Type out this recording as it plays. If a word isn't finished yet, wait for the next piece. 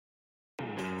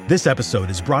This episode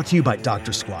is brought to you by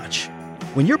Dr. Squatch.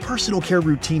 When your personal care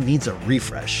routine needs a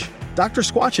refresh, Dr.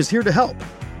 Squatch is here to help.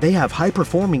 They have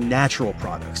high-performing natural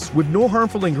products with no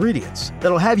harmful ingredients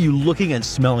that'll have you looking and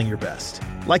smelling your best.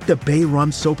 Like the Bay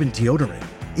Rum Soap and Deodorant.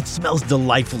 It smells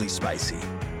delightfully spicy.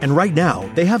 And right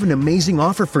now, they have an amazing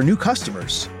offer for new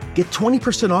customers. Get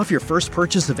 20% off your first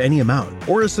purchase of any amount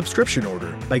or a subscription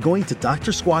order by going to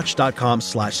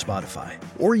drsquatch.com/Spotify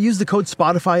or use the code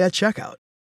Spotify at checkout.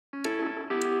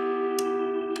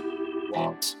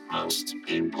 What must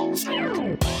people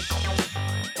think?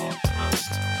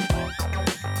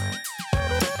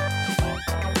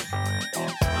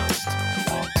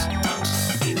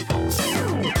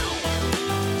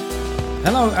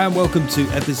 Hello and welcome to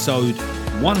episode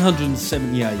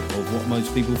 178 of What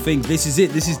Most People Think. This is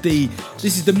it. This is the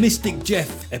Mystic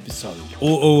Jeff episode,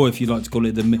 or if you like to call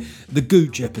it the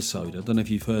Gooch episode. I don't know if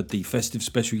you've heard the festive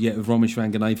special yet with Ramesh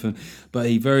Ranganathan, but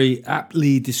he very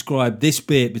aptly described this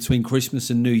bit between Christmas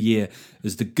and New Year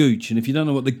as the Gooch. And if you don't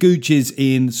know what the Gooch is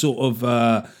in sort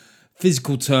of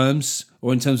physical terms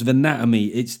or in terms of anatomy,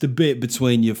 it's the bit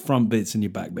between your front bits and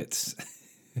your back bits.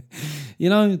 You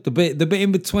know, the bit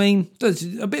in between, it's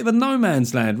a bit of a no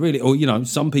man's land, really. Or, you know,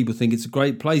 some people think it's a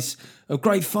great place of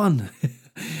great fun.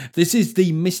 This is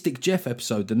the Mystic Jeff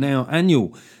episode, the now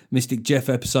annual Mystic Jeff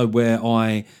episode, where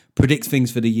I predict things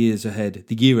for the year ahead,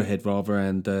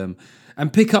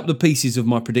 and pick up the pieces of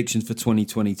my predictions for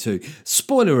 2022.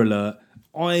 Spoiler alert,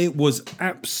 I was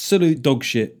absolute dog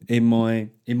shit in my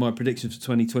predictions for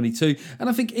 2022, and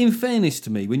I think, in fairness to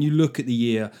me, when you look at the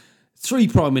year, 3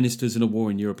 prime ministers and a war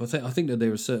in Europe, I think that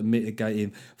there are certain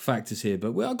mitigating factors here.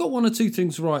 But I got one or two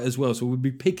things right as well, so we'll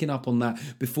be picking up on that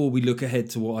before we look ahead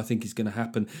to what I think is going to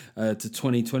happen to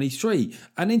 2023.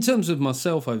 And in terms of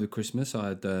myself over Christmas, I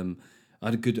had a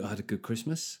good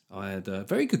Christmas. I had a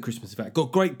very good Christmas, in fact.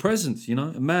 Got great presents, you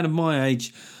know. A man of my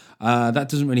age, that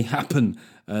doesn't really happen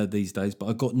these days, but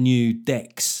I got new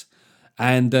decks.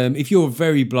 And if you're a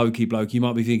very blokey bloke, you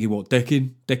might be thinking, what,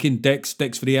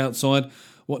 decks for the outside?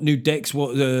 What new decks?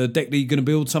 What deck are you going to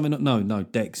build? Something? No,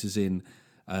 decks as in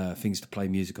things to play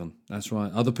music on. That's right.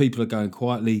 Other people are going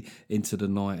quietly into the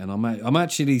night, and I'm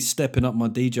actually stepping up my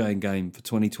DJing game for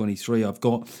 2023. I've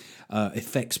got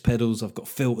effects pedals, I've got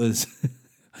filters,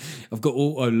 I've got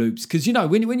auto loops. Because, you know,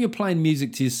 when you're playing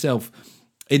music to yourself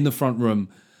in the front room,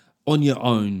 on your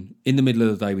own, in the middle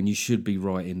of the day when you should be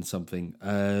writing something,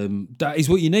 that is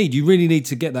what you need. You really need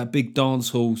to get that big dance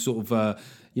hall sort of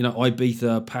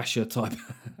Ibiza, Pasha type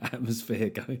atmosphere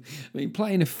going. I mean,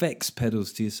 playing effects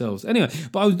pedals to yourselves. Anyway,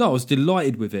 but I was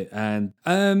delighted with it. And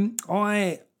one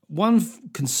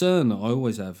concern that I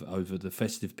always have over the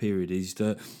festive period is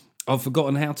that I've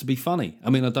forgotten how to be funny. I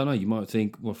mean, I don't know. You might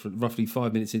think, well, roughly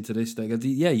 5 minutes into this, they go,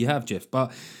 yeah, you have, Jeff.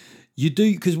 But you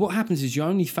do, because what happens is your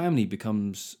only family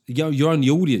becomes, your only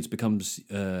audience becomes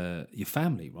your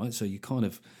family, right? So you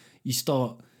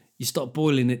start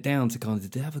boiling it down to kind of,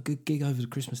 did they have a good gig over the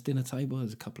Christmas dinner table?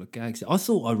 There's a couple of gags. I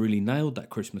thought I really nailed that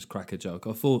Christmas cracker joke.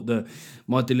 I thought that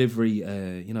my delivery,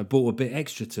 brought a bit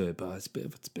extra to it, but it's a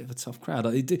bit of a tough crowd.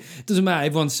 It doesn't matter.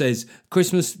 Everyone says,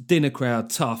 Christmas dinner crowd,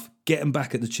 tough, get them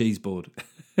back at the cheese board.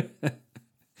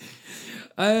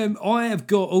 I have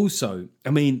got also, I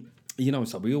mean, you know,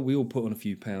 so we all put on a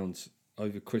few pounds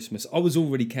over Christmas. I was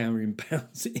already carrying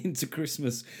pounds into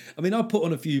Christmas. I mean, I put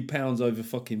on a few pounds over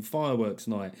fucking fireworks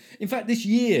night. In fact, this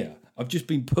year, I've just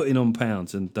been putting on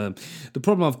pounds. And the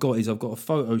problem I've got is I've got a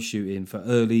photo shoot in for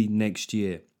early next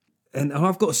year. And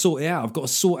I've got to sort it out. I've got to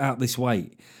sort out this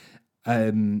weight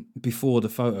before the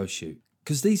photo shoot.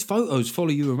 Because these photos follow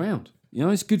you around. You know,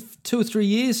 it's good for 2 or 3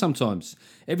 years sometimes.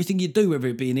 Everything you do, whether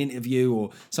it be an interview or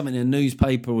something in a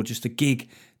newspaper or just a gig,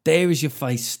 there is your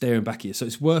face staring back at you. So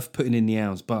it's worth putting in the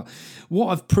hours. But what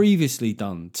I've previously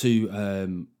done to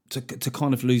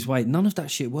kind of lose weight, none of that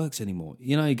shit works anymore.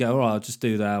 You know, you go, all right, I'll just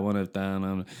do that. I want to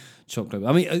down chocolate.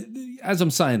 I mean, as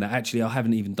I'm saying that, actually, I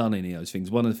haven't even done any of those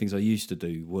things. One of the things I used to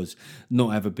do was not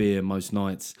have a beer most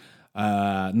nights,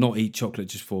 not eat chocolate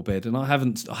just before bed. And I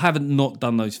haven't not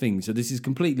done those things. So this is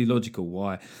completely logical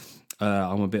why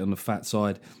I'm a bit on the fat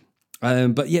side.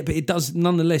 But it does,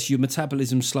 nonetheless, your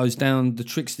metabolism slows down, the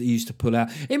tricks that you used to pull out.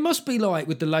 It must be like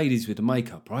with the ladies with the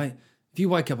makeup, right? If you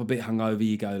wake up a bit hungover,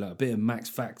 you go like a bit of Max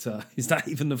Factor. Is that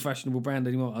even the fashionable brand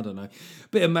anymore? I don't know.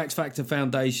 Bit of Max Factor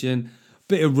foundation,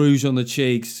 bit of rouge on the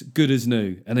cheeks, good as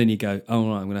new. And then you go, oh,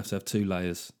 right, I'm going to have 2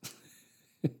 layers.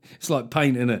 It's like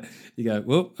paint, innit? You go,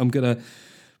 well, I'm going to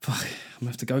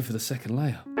have to go for the second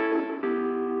layer.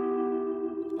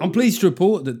 I'm pleased to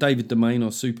report that David Domain,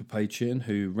 our super patron,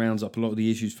 who rounds up a lot of the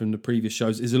issues from the previous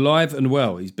shows, is alive and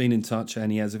well. He's been in touch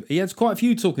and he has quite a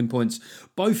few talking points,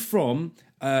 both from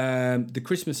the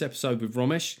Christmas episode with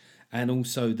Romesh and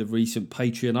also the recent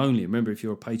Patreon only. Remember, if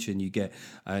you're a patron, you get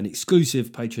an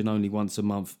exclusive Patreon only once a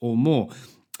month or more.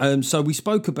 So we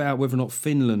spoke about whether or not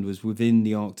Finland was within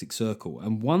the Arctic Circle,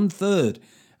 and 1/3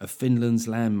 of Finland's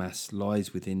landmass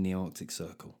lies within the Arctic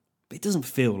Circle. But it doesn't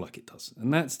feel like it does.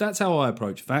 And that's how I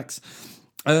approach facts.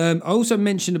 I also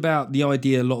mentioned about the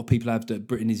idea a lot of people have that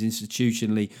Britain is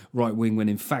institutionally right-wing, when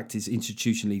in fact it's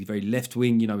institutionally very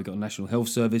left-wing. You know, we've got a National Health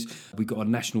Service, we've got a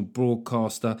national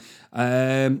broadcaster.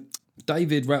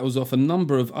 David rattles off a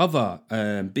number of other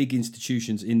big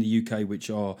institutions in the UK which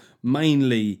are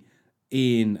mainly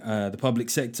in the public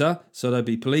sector. So there'd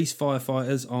be police,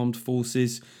 firefighters, armed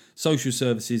forces, social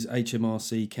services,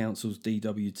 HMRC, councils,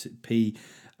 DWP,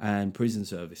 and prison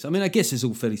service. I mean, I guess there's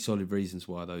all fairly solid reasons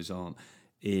why those aren't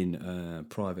in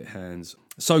private hands.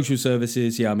 Social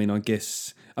services, yeah, I mean,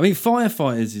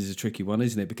 firefighters is a tricky one,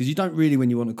 isn't it? Because you don't really,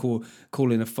 when you want to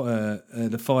call in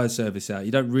the fire service out,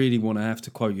 you don't really want to have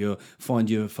to find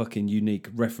your fucking unique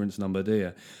reference number, do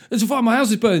you? There's a fire, my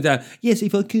house is burning down. Yes,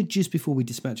 if I could, just before we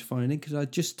dispatch a fire in, could I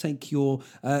just take your,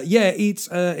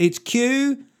 it's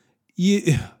Q.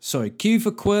 Q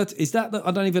for quirt. Is that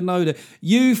I don't even know the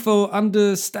U for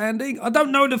understanding. I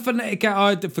don't know the phonetic.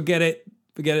 Forget it.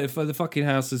 The fucking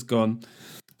house is gone.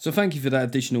 So thank you for that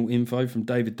additional info from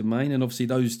David Domain, and obviously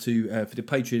those two for the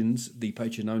patrons. The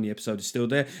Patreon only episode is still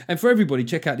there, and for everybody,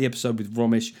 check out the episode with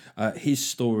Romesh. His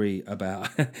story about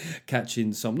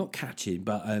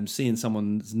seeing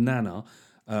someone's nana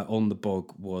on the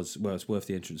bog was it's worth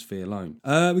the entrance fee alone.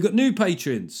 We've got new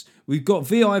patrons. We've got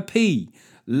VIP.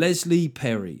 Leslie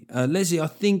Perry. Leslie, I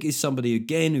think, is somebody,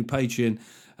 again, who Patreon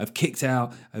have kicked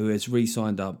out, who has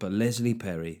re-signed up, but Leslie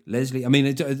Perry. Leslie, I mean,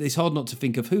 it's hard not to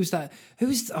think of who's that.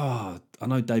 I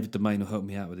know David Domain will help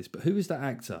me out with this, but who is that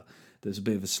actor that's a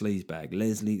bit of a sleazebag?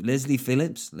 Leslie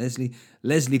Phillips?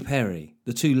 Leslie Perry.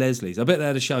 The two Leslies. I bet they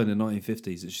had a show in the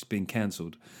 1950s that's just been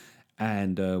cancelled.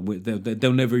 And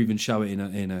they'll never even show it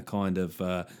in a kind of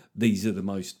these are the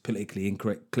most politically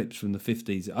incorrect clips from the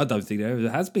 50s. I don't think there ever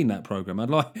has been that programme. I'd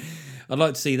like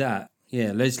to see that.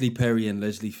 Yeah, Leslie Perry and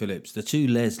Leslie Phillips, the two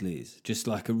Leslies, just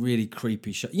like a really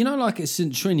creepy show. You know, like at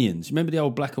St Trinian's. Remember the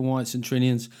old black and white St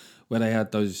Trinian's where they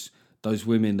had those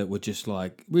women that were just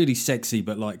like really sexy,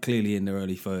 but like clearly in their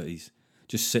early 30s,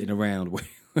 just sitting around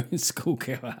wearing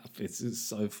schoolgirl outfits. It's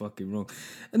so fucking wrong.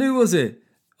 And who was it?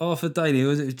 Arthur Daly,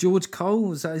 was it George Cole?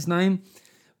 Was that his name?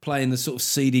 Playing the sort of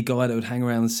seedy guy that would hang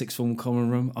around the sixth form common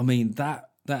room. I mean,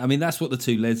 that's what the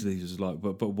two Leslies was like,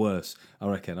 but worse. I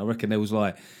reckon there was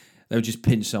like they would just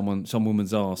pinch some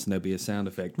woman's ass and there'd be a sound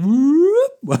effect.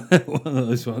 One of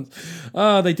those ones.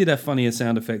 They did have funnier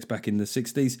sound effects back in the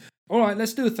 60s. All right,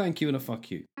 let's do a thank you and a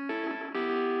fuck you.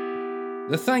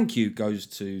 The thank you goes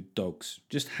to dogs.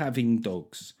 Just having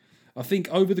dogs. I think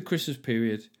over the Christmas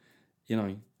period, you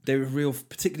know, they're a real,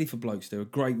 particularly for blokes, they're a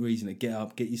great reason to get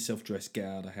up, get yourself dressed, get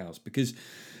out of the house. Because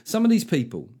some of these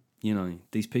people, you know,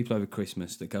 these people over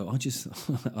Christmas that go, I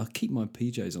keep my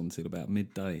PJs on till about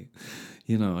midday.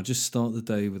 You know, I just start the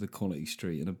day with a Quality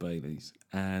Street and a Bailey's.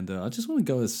 And I just want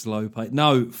to go a slow pace.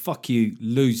 No, fuck you,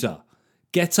 loser.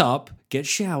 Get up, get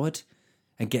showered,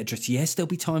 and get dressed. Yes, there'll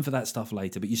be time for that stuff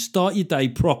later, but you start your day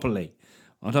properly.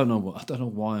 I don't know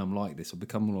why I'm like this. I've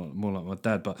become more like my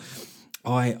dad, but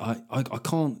I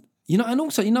can't, you know. And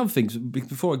also, another thing,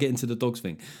 before I get into the dogs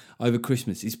thing, over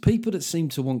Christmas, is people that seem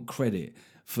to want credit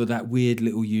for that weird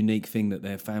little unique thing that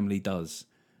their family does.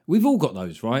 We've all got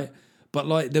those, right? But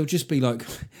like, they'll just be like,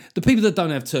 the people that don't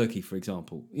have turkey, for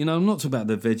example. You know, I'm not talking about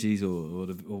the veggies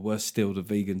or worse still, the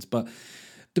vegans, but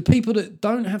the people that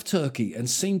don't have turkey and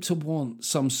seem to want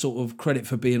some sort of credit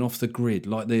for being off the grid,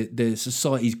 like they're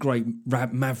society's great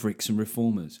mavericks and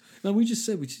reformers. No, we just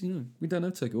said, we don't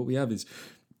have turkey. What we have is,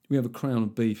 we have a crown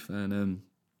of beef and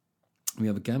we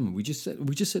have a gammon. We just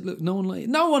said, look, no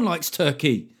one likes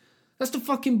turkey. That's the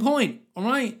fucking point, all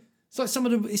right? It's like some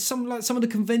of the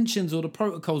conventions or the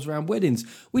protocols around weddings.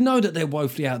 We know that they're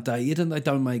woefully outdated and they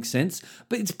don't make sense,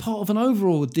 but it's part of an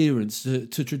overall adherence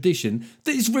to tradition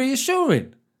that is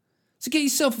reassuring. So get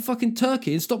yourself a fucking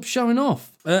turkey and stop showing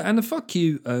off. And the fuck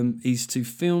you is to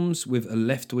films with a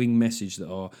left-wing message that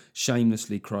are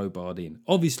shamelessly crowbarred in.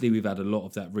 Obviously, we've had a lot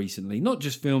of that recently. Not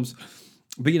just films,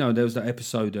 but, you know, there was that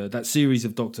episode, that series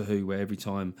of Doctor Who where every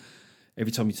time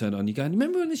you turn it on, you go,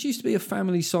 remember when this used to be a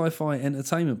family sci-fi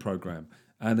entertainment programme?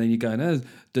 And then you're going,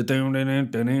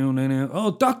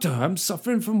 oh, Doctor, I'm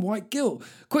suffering from white guilt.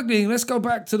 Quickly, let's go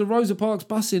back to the Rosa Parks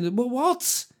busing.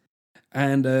 What?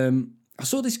 And I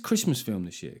saw this Christmas film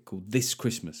this year called This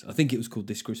Christmas. I think it was called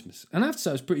This Christmas. And I have to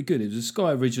say, it was pretty good. It was a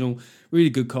Sky original, really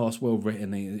good cast, well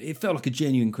written. It felt like a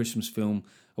genuine Christmas film.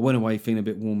 I went away feeling a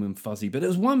bit warm and fuzzy. But there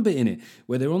was one bit in it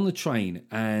where they're on the train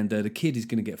and the kid is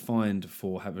going to get fined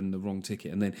for having the wrong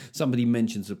ticket. And then somebody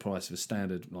mentions the price of a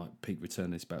standard peak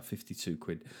return. It's about 52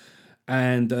 quid.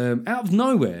 And out of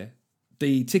nowhere,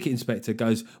 the ticket inspector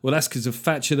goes, well, that's because of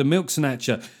Thatcher the milk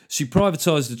snatcher. She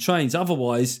privatised the trains.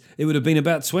 Otherwise, it would have been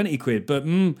about 20 quid. But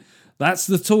that's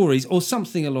the Tories, or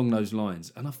something along those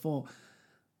lines. And I thought,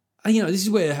 this is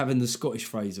where having the Scottish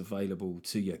phrase available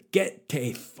to you. Get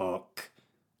the fuck.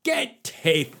 Get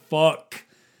the fuck.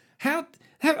 How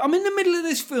I'm in the middle of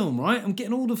this film, right? I'm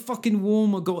getting all the fucking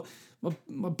warm.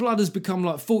 My blood has become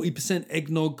like 40%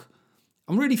 eggnog.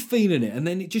 I'm really feeling it, and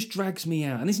then it just drags me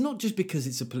out. And it's not just because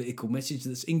it's a political message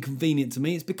that's inconvenient to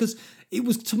me. It's because it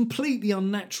was completely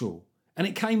unnatural, and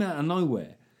it came out of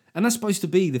nowhere. And that's supposed to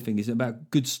be the thing, isn't it,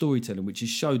 about good storytelling, which is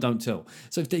show, don't tell.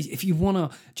 So if you want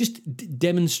to just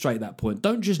demonstrate that point,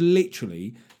 don't just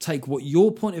literally take what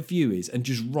your point of view is and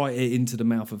just write it into the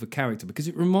mouth of a character, because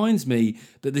it reminds me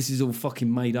that this is all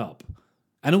fucking made up.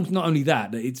 And not only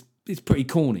that it's pretty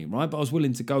corny, right? But I was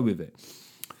willing to go with it.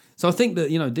 So I think that,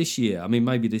 this year, I mean,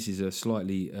 maybe this is a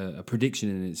slightly a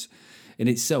prediction in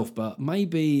itself, but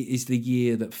maybe is the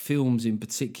year that films in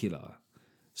particular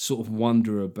sort of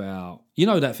wonder about,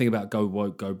 that thing about go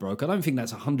woke, go broke. I don't think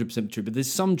that's 100% true, but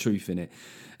there's some truth in it.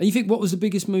 And you think, what was the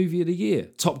biggest movie of the year?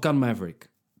 Top Gun Maverick.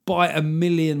 By a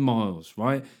million miles,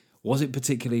 right? Was it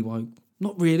particularly woke?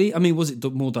 Not really. I mean, was it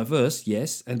more diverse?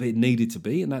 Yes, and it needed to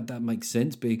be, and that makes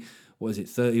sense. Being,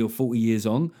 30 or 40 years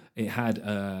on, it had,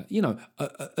 a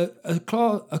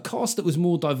cast that was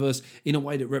more diverse in a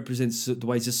way that represents the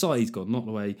way society's gone, not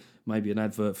the way maybe an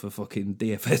advert for fucking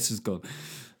DFS has gone.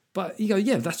 But you go,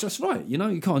 yeah, that's just right.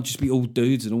 You can't just be all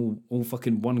dudes and all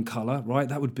fucking one colour, right?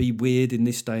 That would be weird in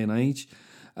this day and age.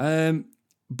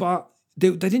 But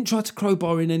they didn't try to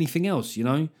crowbar in anything else,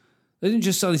 They didn't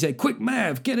just suddenly say, quick,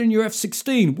 Mav, get in your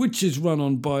F-16, which is run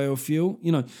on biofuel,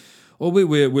 Or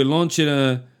we're launching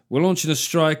a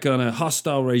strike on a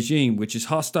hostile regime, which is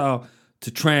hostile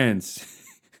to trans.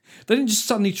 They didn't just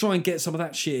suddenly try and get some of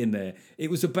that shit in there. It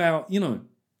was about,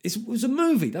 it was a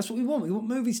movie. That's what we want. We want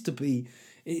movies to be...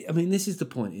 I mean, this is the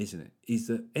point, isn't it? Is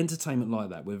that entertainment like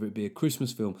that, whether it be a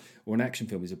Christmas film or an action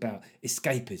film, is about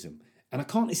escapism. And I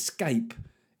can't escape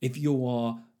if you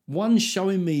are, one,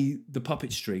 showing me the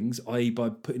puppet strings, i.e. by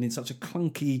putting in such a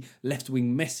clunky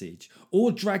left-wing message,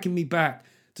 or dragging me back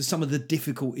to some of the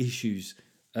difficult issues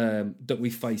that we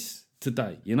face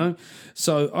today,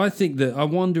 So I think that, I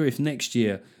wonder if next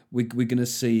year we're going to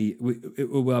see,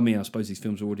 I suppose these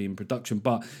films are already in production,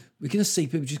 but we're going to see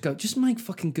people just go, just make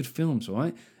fucking good films,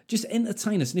 right? Just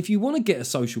entertain us. And if you want to get a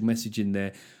social message in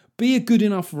there, be a good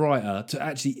enough writer to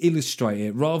actually illustrate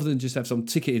it, rather than just have some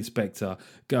ticket inspector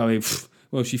going,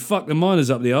 well, she fucked the miners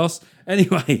up the arse.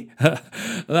 Anyway,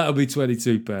 that'll be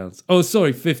 £22. Oh,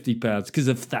 sorry, £50 because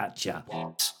of Thatcher.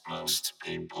 What most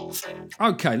people think.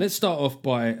 Okay, let's start off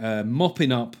by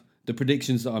mopping up the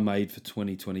predictions that I made for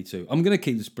 2022. I'm going to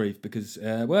keep this brief because,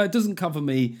 it doesn't cover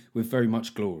me with very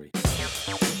much glory.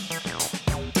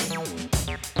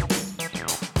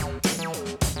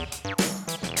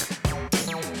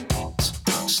 What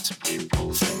most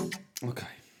people think. Okay,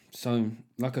 so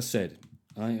like I said,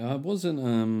 I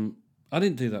wasn't. I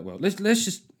didn't do that well. Let's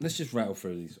just rattle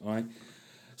through these. All right.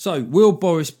 So, will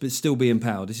Boris still be in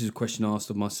power? This is a question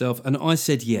asked of myself, and I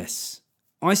said yes.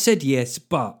 I said yes,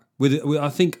 but with I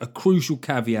think a crucial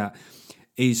caveat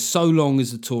is so long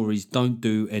as the Tories don't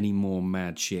do any more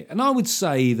mad shit. And I would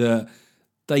say that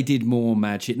they did more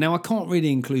mad shit. Now, I can't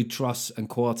really include Truss and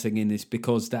Kwarteng in this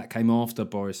because that came after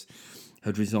Boris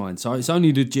had resigned. So it's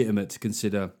only legitimate to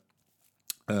consider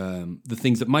the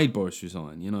things that made Boris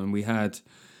resign. And we had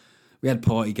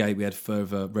Partygate, we had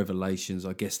further revelations.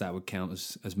 I guess that would count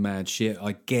as mad shit.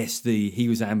 I guess he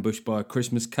was ambushed by a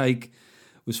Christmas cake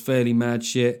was fairly mad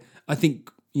shit. I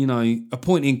think,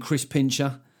 appointing Chris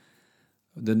Pincher,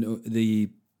 the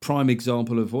prime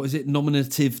example of, what is it,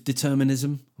 nominative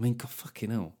determinism? I mean, God,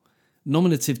 fucking hell.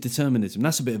 Nominative determinism.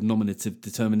 That's a bit of nominative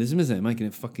determinism, isn't it? Making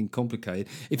it fucking complicated.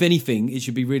 If anything, it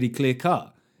should be really clear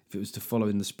cut if it was to follow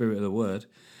in the spirit of the word.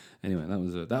 Anyway,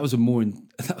 that was a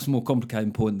more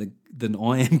complicated point than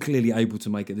I am clearly able to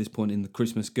make at this point in the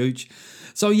Christmas gooch.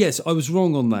 So yes, I was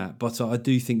wrong on that, but I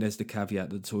do think there's the caveat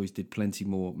that the Tories did plenty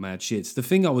more mad shits. The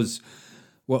thing I was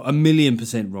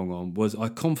 1,000,000% wrong on was I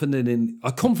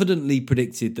confidently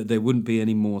predicted that there wouldn't be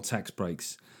any more tax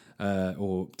breaks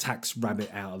or tax rabbit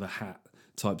out of the hat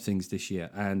type things this year.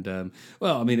 And,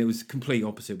 well, I mean, it was complete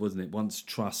opposite, wasn't it? Once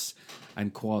Truss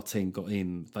and Kwarteng got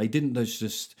in, they didn't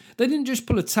just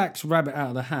pull a tax rabbit out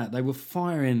of the hat. They were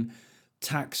firing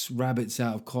tax rabbits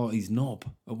out of Kwarteng's knob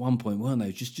at one point, weren't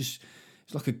they? Just it's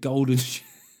like a golden...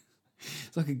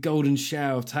 It's like a golden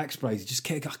shower of tax breaks.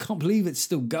 I can't believe it's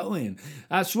still going.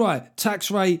 That's right. Tax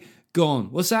rate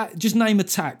gone. What's that? Just name a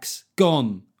tax.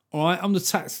 Gone. All right. I'm the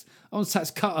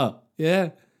tax cutter. Yeah.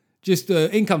 Just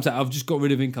income tax. I've just got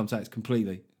rid of income tax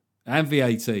completely, and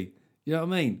VAT. You know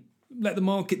what I mean? Let the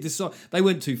market decide. They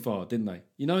went too far, didn't they?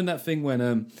 You know, in that thing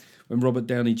when Robert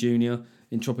Downey Jr.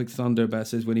 in Tropic Thunder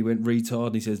says when he went retard,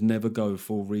 and he says never go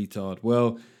full retard.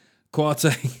 Well,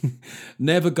 Kwarteng,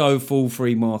 never go full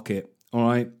free market, all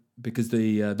right? Because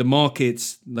the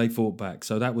markets, they fought back.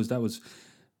 So that was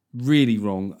really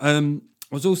wrong. I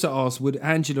was also asked, would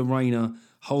Angela Rayner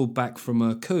hold back from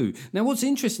a coup? Now, what's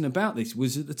interesting about this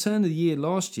was at the turn of the year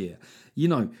last year, you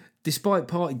know, despite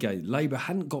Partygate, Labour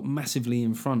hadn't got massively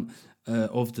in front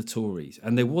of the Tories.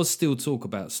 And there was still talk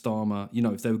about Starmer. You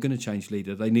know, if they were going to change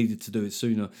leader, they needed to do it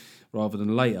sooner rather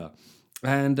than later.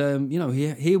 And, you know,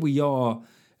 here we are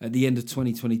at the end of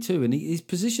 2022, and his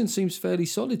position seems fairly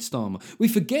solid, Starmer. We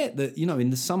forget that, you know,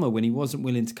 in the summer when he wasn't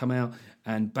willing to come out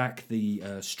and back the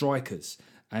strikers,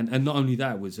 and not only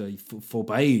that, was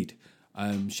forbade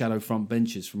shadow front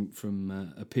benches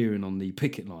from appearing on the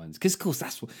picket lines, because of course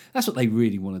that's what they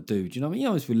really want to do. Do you know what I mean? You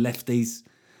know, it's with lefties.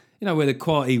 You know, where the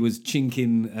Quarty was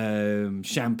chinking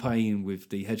champagne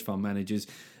with the hedge fund managers.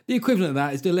 The equivalent of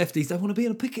that is the lefties. They want to be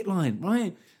on a picket line,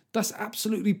 right? That's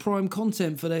absolutely prime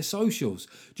content for their socials.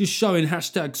 Just showing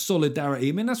hashtag solidarity.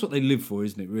 I mean, that's what they live for,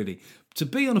 isn't it, really? To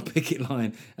be on a picket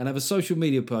line and have a social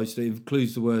media post that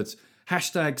includes the words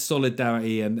hashtag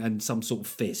solidarity and some sort of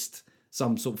fist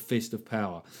of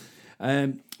power.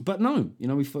 But no, you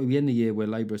know, we end the year where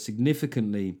Labour are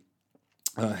significantly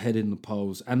ahead in the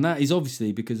polls. And that is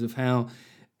obviously because of how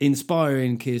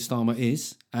inspiring Keir Starmer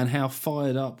is and how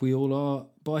fired up we all are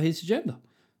by his agenda.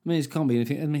 I mean, it can't be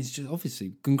anything. I mean, it's just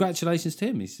obviously congratulations to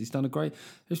him. He's done a great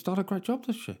job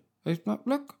this year.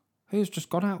 He's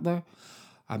just gone out there,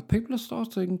 and people are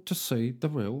starting to see the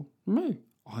real me.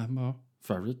 I'm a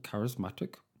very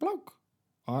charismatic bloke.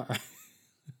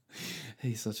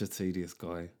 He's such a tedious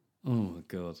guy. Oh my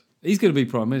God, he's going to be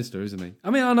Prime Minister, isn't he? I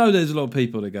mean, I know there's a lot of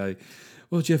people that go,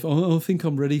 "Well, Jeff, I don't think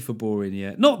I'm ready for boring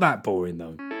yet." Not that boring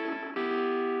though.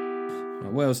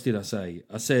 What else did I say?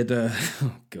 I said,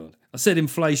 oh God. I said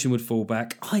inflation would fall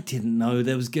back. I didn't know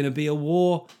there was going to be a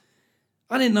war.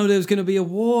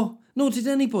 Nor did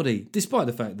anybody. Despite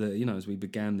the fact that, you know, as we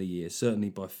began the year, certainly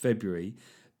by February,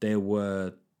 there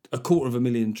were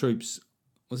 250,000 troops.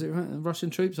 Was it right? Russian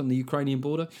troops on the Ukrainian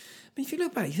border? I mean, if you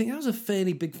look back, you think that was a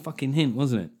fairly big fucking hint,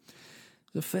 wasn't it?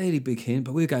 It was a fairly big hint,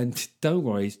 but we were going, don't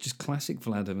worry, it's just classic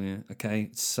Vladimir, okay?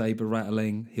 Sabre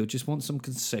rattling. He'll just want some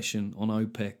concession on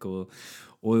OPEC or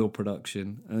oil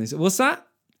production. And he said, what's that?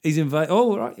 He's invaded.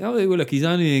 Oh, right. Oh, well, look, he's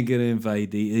only going to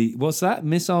invade the what's that?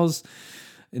 Missiles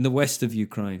in the west of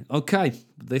Ukraine. Okay,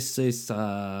 this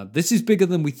is bigger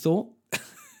than we thought.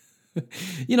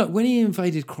 You know, when he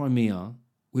invaded Crimea,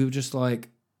 we were just like,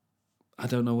 I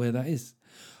don't know where that is.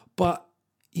 But,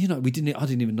 you know, I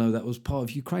didn't even know that was part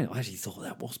of Ukraine. I actually thought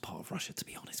that was part of Russia, to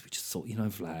be honest. We just thought, you know,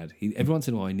 Vlad, every once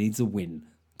in a while he needs a win.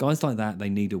 Guys like that, they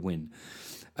need a win.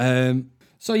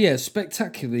 So, yeah,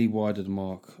 spectacularly wide of the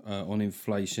mark on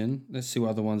inflation. Let's see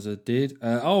what other ones I did.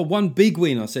 One big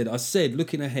win, I said,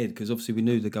 looking ahead, because obviously we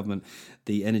knew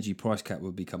the energy price cap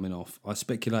would be coming off. I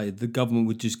speculated the government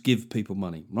would just give people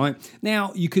money, right?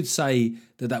 Now, you could say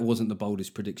that wasn't the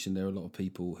boldest prediction. There are a lot of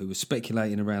people who were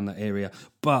speculating around that area.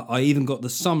 But I even got the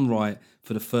sum right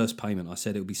for the first payment. I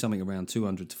said it would be something around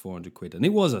 200 to 400 quid. And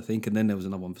it was, I think. And then there was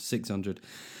another one for 600.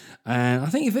 And I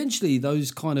think eventually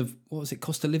those kind of,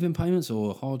 cost of living payments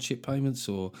or hardship payments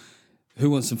or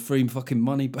who wants some free fucking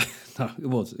money? No, it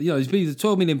was. You know, there's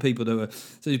 12 million people that were,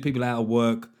 so there's people out of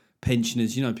work,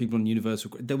 pensioners, you know, people on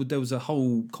universal. There was a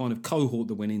whole kind of cohort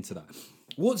that went into that.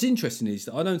 What's interesting is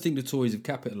that I don't think the Tories have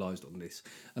capitalised on this.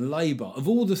 And Labour, of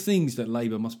all the things that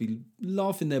Labour must be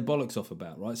laughing their bollocks off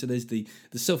about, right? So there's the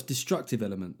self-destructive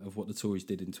element of what the Tories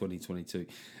did in 2022.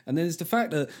 And then there's the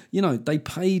fact that, you know, they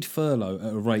paid furlough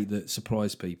at a rate that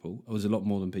surprised people. It was a lot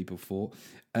more than people thought.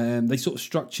 They sort of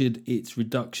structured its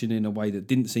reduction in a way that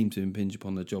didn't seem to impinge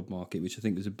upon the job market, which I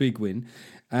think was a big win.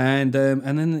 And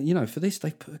then, you know, for this,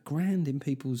 they put £1,000 in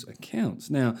people's accounts.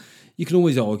 Now, you can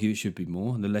always argue it should be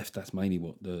more. And the left, that's mainly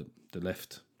what the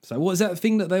left. So what is that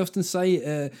thing that they often say,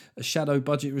 a shadow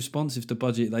budget response if the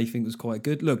budget they think was quite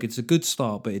good? Look, it's a good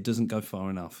start, but it doesn't go far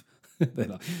enough. They're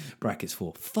like, brackets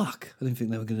for, fuck, I didn't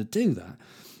think they were going to do that.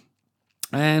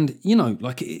 And,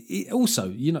 like it also,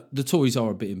 the Tories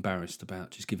are a bit embarrassed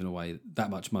about just giving away that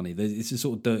much money. It's a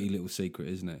sort of dirty little secret,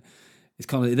 isn't it? It's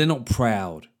kind of, they're not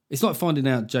proud. It's like finding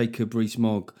out Jacob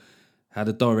Rees-Mogg had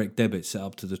a direct debit set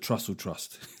up to the Trussell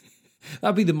Trust.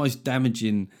 That'd be the most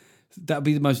damaging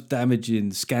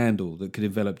scandal that could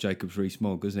envelop Jacob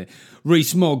Rees-Mogg, isn't it?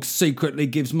 Rees-Mogg secretly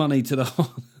gives money to the...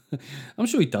 I'm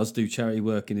sure he does do charity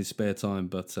work in his spare time,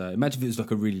 but imagine if it was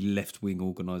like a really left-wing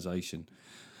organisation.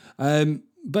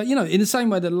 But, in the same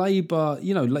way that Labour,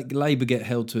 Labour get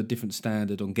held to a different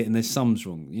standard on getting their sums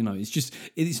wrong,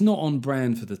 it's not on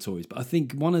brand for the Tories. But I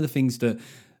think one of the things that,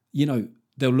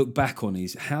 they'll look back on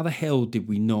is how the hell did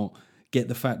we not get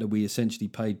the fact that we essentially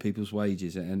paid people's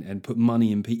wages and put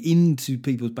money into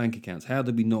people's bank accounts? How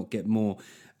did we not get more,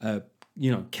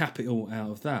 capital out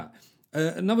of that?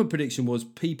 Another prediction was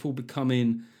people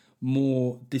becoming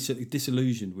more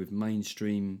disillusioned with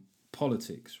mainstream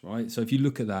politics, right? So if you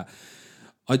look at that,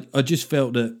 I just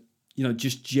felt that,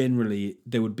 just generally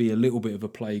there would be a little bit of a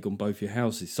plague on both your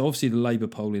houses. So obviously the Labour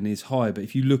polling is high, but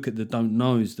if you look at the don't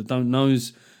knows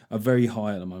are very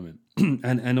high at the moment.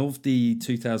 and of the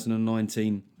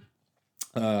 2019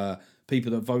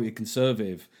 people that voted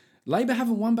Conservative, Labour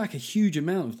haven't won back a huge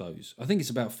amount of those. I think it's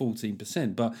about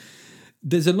 14%, but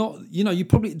there's a lot, you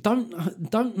probably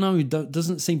don't know,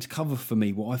 doesn't seem to cover for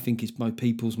me what I think is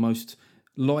people's most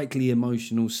likely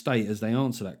emotional state as they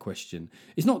answer that question.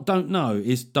 It's not don't know,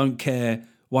 it's don't care,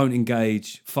 won't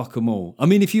engage, fuck them all. I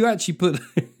mean, if you actually put,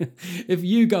 if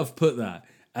YouGov put that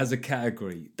as a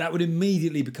category, that would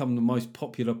immediately become the most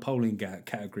popular polling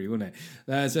category, wouldn't it?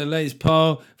 There's a latest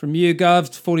poll from YouGov,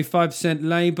 45%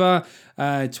 Labour,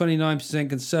 29%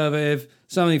 Conservative,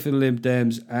 something for the Lib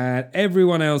Dems, and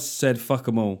everyone else said fuck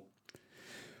them all.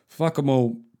 Fuck them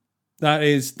all.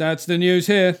 That's the news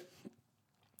here.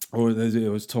 Or it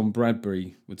was Tom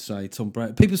Bradbury would say.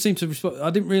 People seem to respond. I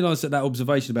didn't realise that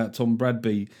observation about Tom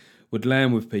Bradbury would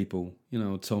land with people.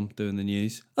 Tom doing the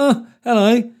news. Oh,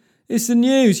 hello. It's the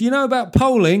news. You know about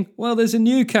polling? Well, there's a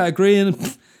new category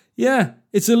and yeah,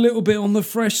 it's a little bit on the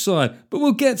fresh side. But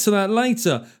we'll get to that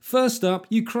later. First up,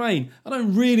 Ukraine. I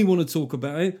don't really want to talk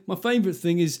about it. My favourite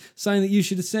thing is saying that you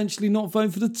should essentially not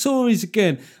vote for the Tories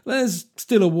again. There's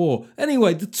still a war.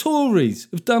 Anyway, the Tories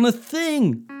have done a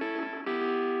thing.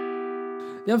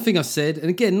 The other thing I said, and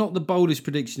again, not the boldest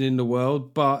prediction in the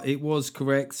world, but it was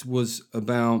correct, was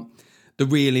about the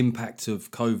real impact of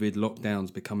COVID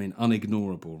lockdowns becoming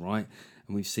unignorable, right?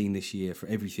 And we've seen this year for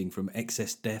everything from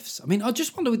excess deaths. I mean, I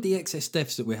just wonder with the excess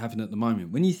deaths that we're having at the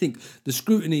moment, when you think the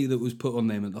scrutiny that was put on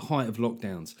them at the height of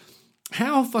lockdowns,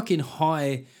 how fucking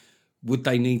high would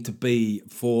they need to be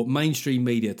for mainstream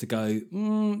media to go, I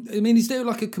mean, is there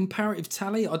like a comparative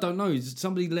tally? I don't know.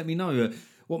 Somebody let me know.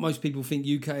 What most people think,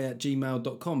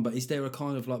 uk@gmail.com, but is there a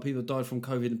kind of like people have died from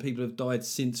COVID and people have died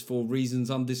since for reasons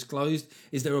undisclosed?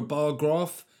 Is there a bar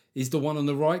graph? Is the one on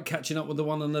the right catching up with the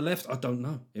one on the left? I don't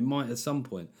know. It might at some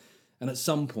point. And at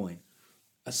some point,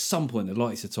 the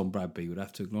likes of Tom Bradbury would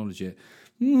have to acknowledge it.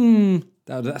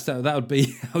 That would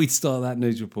be how he'd start that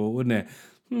news report, wouldn't it?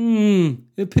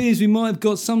 It appears we might have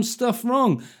got some stuff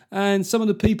wrong. And some of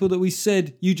the people that we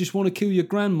said you just want to kill your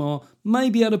grandma may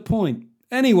be at a point.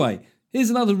 Anyway, here's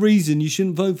another reason you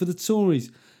shouldn't vote for the Tories.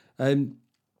 All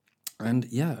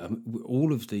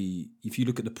of if you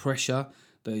look at the pressure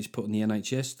that is put on the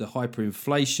NHS, the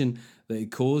hyperinflation that it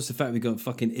caused, the fact we've got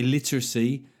fucking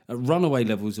illiteracy at runaway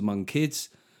levels among kids,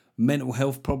 mental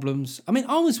health problems. I mean,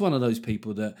 I was one of those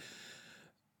people that,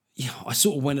 I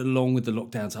sort of went along with the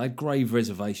lockdowns. I had grave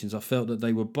reservations. I felt that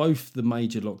they were both the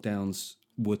major lockdowns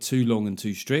were too long and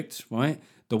too strict, right?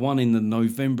 The one in the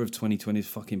November of 2020 is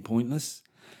fucking pointless.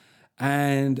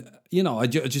 And, I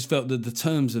just felt that the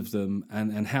terms of them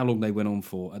and how long they went on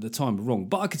for at the time were wrong.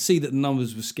 But I could see that the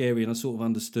numbers were scary and I sort of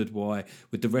understood why,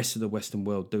 with the rest of the Western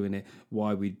world doing it,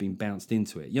 why we'd been bounced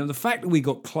into it. The fact that we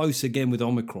got close again with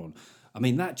Omicron, I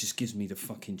mean, that just gives me the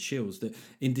fucking chills. That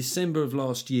in December of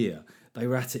last year, they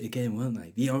were at it again, weren't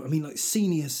they? I mean, like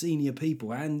senior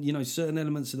people and, certain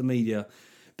elements of the media,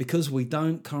 because we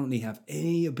don't currently have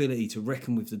any ability to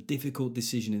reckon with the difficult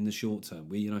decision in the short term.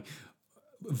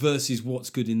 Versus what's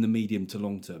good in the medium to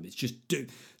long term. It's just do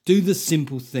the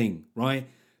simple thing, right?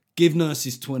 Give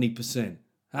nurses 20%.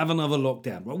 Have another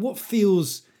lockdown. Right? What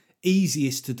feels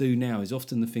easiest to do now is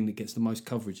often the thing that gets the most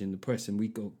coverage in the press, and we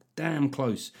got damn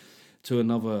close to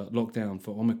another lockdown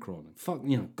for Omicron. Fuck,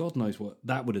 God knows what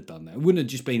that would have done there. It wouldn't have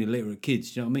just been illiterate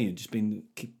kids, do you know what I mean? It'd just been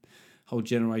a whole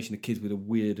generation of kids with a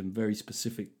weird and very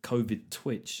specific COVID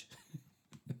twitch.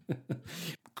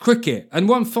 Cricket. And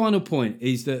one final point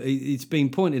is that it's been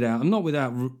pointed out, and not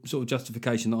without sort of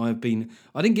justification, that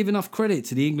I didn't give enough credit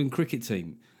to the England cricket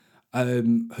team.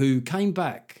 who came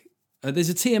back. There's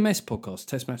a TMS podcast,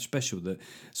 Test Match Special, that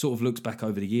sort of looks back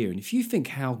over the year. And if you think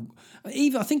how,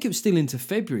 even I think it was still into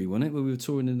February, wasn't it, when we were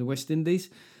touring in the West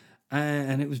Indies,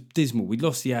 and it was dismal. We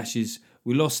lost the Ashes,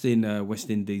 we lost in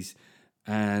West Indies,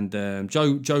 and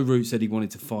Joe Root said he wanted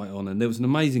to fight on. And there was an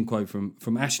amazing quote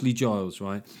from Ashley Giles,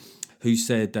 right, who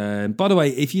said, by the way,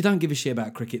 if you don't give a shit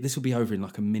about cricket, this will be over in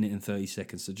like a minute and 30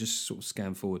 seconds, so just sort of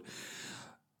scan forward.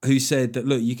 Who said that,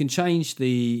 look, you can change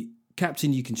the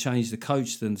captain, you can change the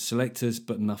coach and the selectors,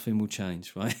 but nothing will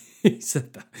change, right? He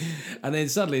said that. And then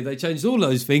suddenly they changed all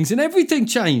those things and everything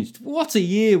changed. What a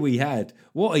year we had.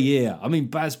 What a year. I mean,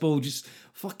 Bazball just,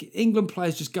 fucking England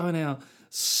players just going out,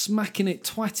 smacking it,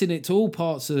 twatting it to all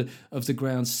parts of the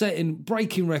ground,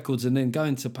 breaking records, and then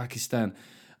going to Pakistan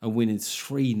and winning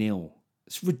 3-0.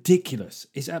 It's ridiculous.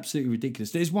 It's absolutely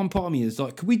ridiculous. There's one part of me that's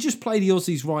like, can we just play the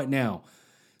Aussies right now?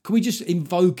 Can we just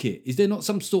invoke it? Is there not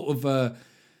some sort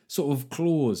of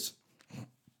clause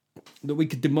that we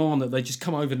could demand that they just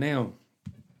come over now,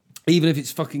 even if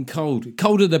it's fucking cold?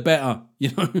 Colder the better,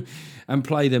 and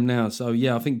play them now. So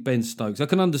yeah, I think Ben Stokes. I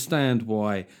can understand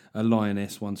why a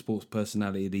Lioness won Sports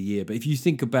Personality of the Year, but if you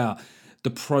think about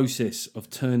the process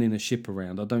of turning a ship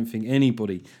around, I don't think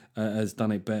anybody has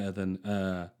done it better than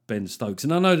Ben Stokes.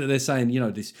 And I know that they're saying,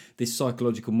 this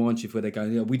psychological mind shift where they're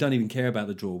going, we don't even care about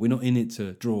the draw. We're not in it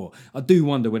to draw. I do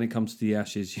wonder when it comes to the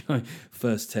Ashes,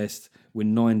 first test, we're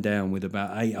 9 down with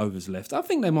about 8 overs left. I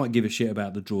think they might give a shit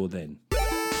about the draw then.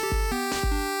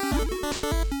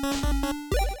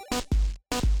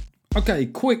 Okay,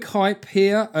 quick hype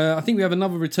here. I think we have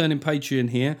another returning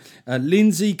Patreon here.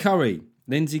 Lindsay Curry.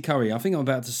 I think I'm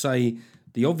about to say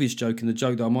the obvious joke, and the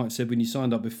joke that I might have said when you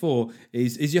signed up before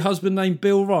is your husband named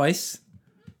Bill Rice?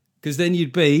 Because then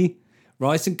you'd be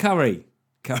Rice and Curry.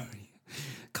 I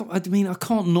mean, I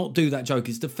can't not do that joke.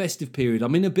 It's the festive period.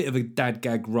 I'm in a bit of a dad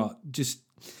gag rut. Just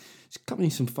cut me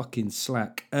some fucking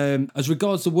slack. As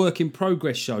regards the work in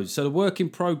progress shows, so the work in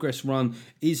progress run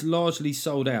is largely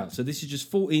sold out. So this is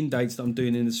just 14 dates that I'm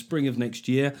doing in the spring of next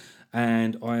year,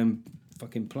 and I am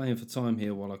fucking playing for time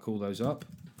here while I call those up.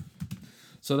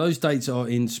 So those dates are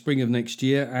in spring of next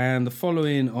year, and the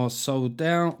following are sold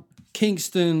out: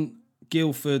 Kingston,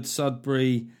 Guildford,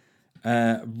 Sudbury,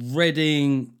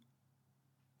 Reading,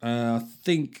 I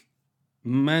think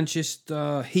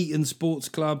Manchester, Heaton Sports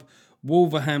Club,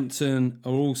 Wolverhampton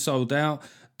are all sold out.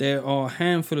 There are a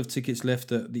handful of tickets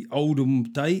left at the Oldham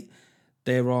date.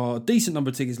 There are a decent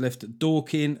number of tickets left at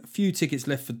Dorking, a few tickets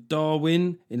left for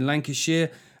Darwin in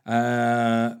Lancashire,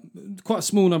 quite a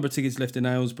small number of tickets left in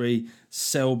Aylesbury,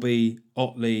 Selby,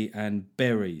 Otley and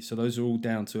Bury. So those are all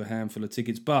down to a handful of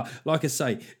tickets. But like I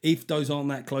say, if those aren't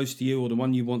that close to you or the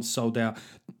one you want sold out,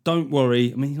 don't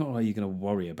worry. I mean, not like you're going to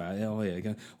worry about it, are you?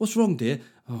 Go, what's wrong, dear?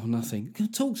 Oh, nothing.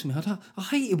 Talk to me. I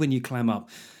hate it when you clam up.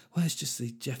 Well, it's just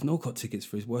the Jeff Norcott tickets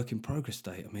for his work in progress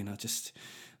date. I mean,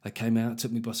 they came out,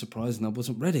 took me by surprise, and I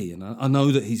wasn't ready. And I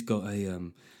know that he's got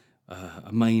a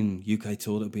main UK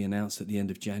tour that'll be announced at the end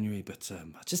of January, but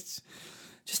I just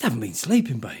haven't been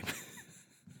sleeping, babe.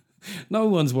 No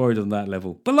one's worried on that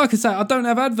level. But like I say, I don't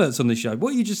have adverts on this show.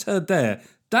 What you just heard there,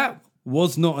 that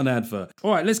was not an advert.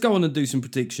 All right, let's go on and do some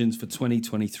predictions for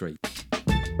 2023.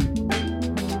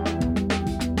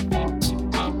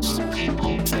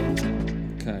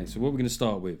 Okay, so what are we going to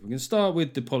start with? We're going to start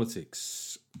with the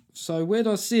politics. So where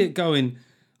do I see it going?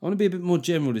 I want to be a bit more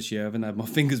general this year. I haven't had my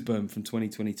fingers burned from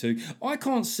 2022. I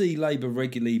can't see Labour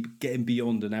regularly getting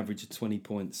beyond an average of 20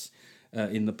 points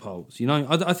in the polls.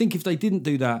 I think if they didn't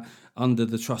do that under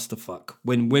the trusterfuck,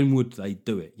 when would they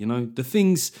do it? The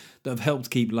things that have helped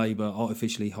keep Labour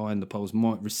artificially high in the polls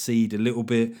might recede a little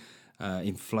bit.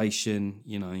 Inflation,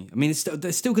 I mean,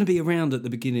 they're still going to be around at the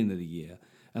beginning of the year.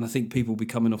 And I think people will be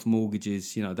coming off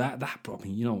mortgages. That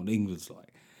problem, what England's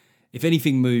like. If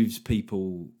anything moves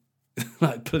people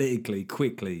like politically,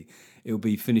 quickly, it'll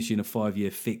be finishing a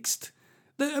 5-year fixed.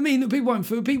 I mean, people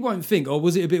won't think, oh,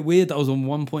 was it a bit weird that I was on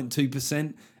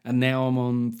 1.2% and now I'm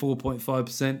on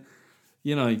 4.5%?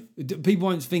 People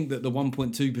won't think that the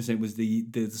 1.2% was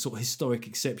the sort of historic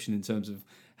exception in terms of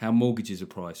how mortgages are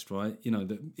priced, right?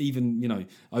 That even,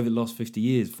 over the last 50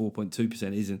 years,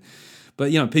 4.2% isn't.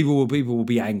 But, people will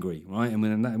be angry, right? And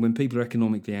when people are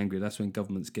economically angry, that's when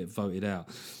governments get voted out.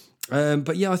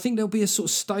 But yeah, I think there'll be a sort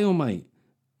of stalemate.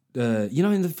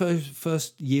 In the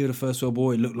first year of the First World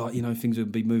War, it looked like things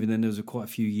would be moving. Then there was quite a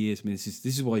few years. I mean, this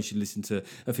is why you should listen to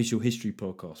official history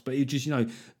podcasts. But it just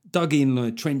dug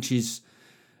in trenches,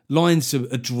 lines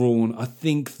are drawn. I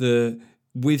think that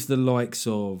with the likes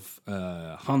of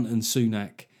Hunt and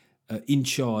Sunak in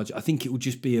charge, I think it will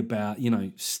just be about,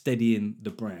 steadying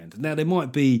the brand. Now, there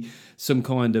might be some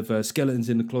kind of skeletons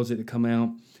in the closet that come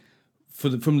out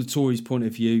from the Tories' point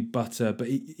of view, but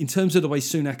in terms of the way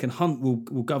Sunak and Hunt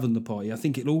will govern the party, I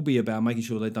think it'll all be about making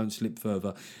sure they don't slip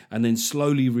further and then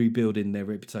slowly rebuilding their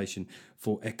reputation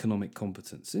for economic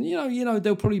competence. And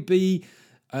there'll probably be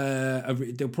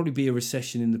a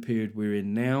recession in the period we're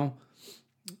in now,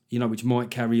 which might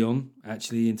carry on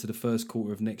actually into the first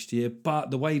quarter of next year.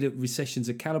 But the way that recessions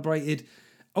are calibrated,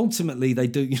 ultimately they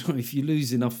do. If you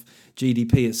lose enough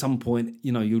GDP at some point,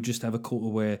 you'll just have a quarter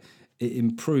where it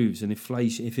improves, and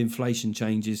if inflation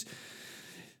changes,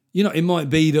 it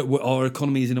might be that our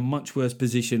economy is in a much worse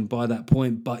position by that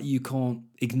point. But you can't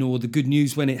ignore the good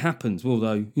news when it happens.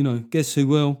 Although, guess who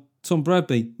will? Tom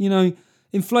Bradby.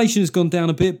 Inflation has gone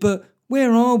down a bit, but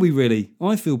where are we really?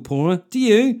 I feel poorer. Do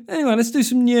you? Anyway, let's do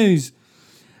some news.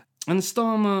 And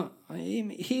Starmer,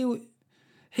 he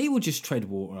will just tread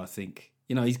water, I think.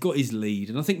 He's got his lead,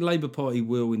 and I think the Labour Party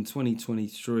will in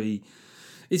 2023.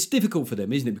 It's difficult for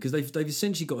them, isn't it? Because they've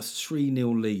essentially got a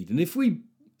 3-0 lead. And if we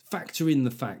factor in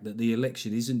the fact that the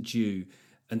election isn't due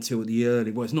until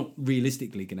it's not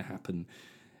realistically going to happen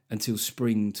until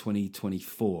spring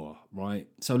 2024, right?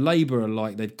 So Labour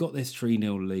they've got this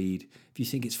 3-0 lead. If you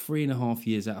think it's 3.5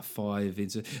 years out of 5,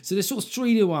 so they're sort of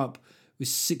 3-0 up with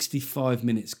 65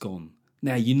 minutes gone.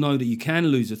 Now, you know that you can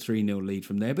lose a 3-0 lead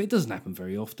from there, but it doesn't happen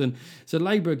very often. So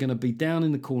Labour are going to be down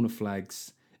in the corner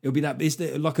flags. It'll be it's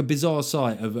like a bizarre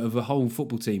sight of a whole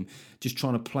football team just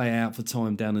trying to play out for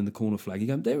time down in the corner flag.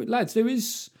 You go, lads, there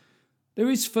is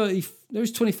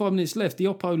 25 minutes left. The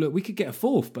Oppo, look, we could get a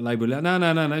fourth, but Labour, no,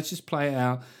 let's just play it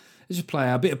out.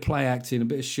 A bit of play acting, a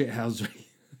bit of shithousery.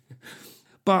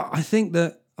 But I think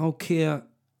that Keir,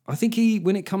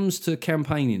 when it comes to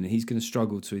campaigning, he's going to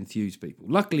struggle to enthuse people.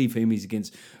 Luckily for him, he's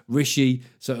against Rishi,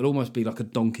 so it'll almost be like a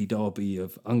donkey derby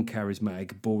of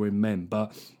uncharismatic, boring men.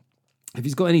 But if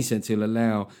he's got any sense, he'll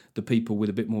allow the people with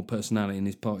a bit more personality in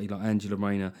his party, like Angela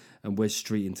Rayner and Wes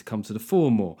Streeting, to come to the fore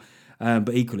more.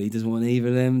 But equally, he doesn't want either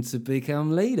of them to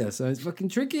become leader. So it's fucking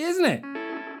tricky, isn't it?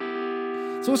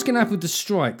 So what's going to happen with the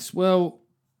strikes? Well,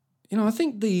 I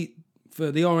think for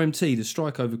the RMT, the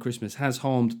strike over Christmas has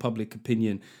harmed public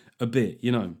opinion a bit,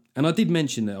 And I did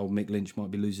mention that old Mick Lynch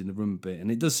might be losing the room a bit.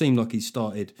 And it does seem like he's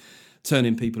started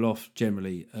turning people off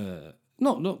generally.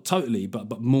 Not totally,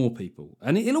 but more people.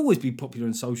 And it'll always be popular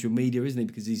on social media, isn't it?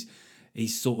 Because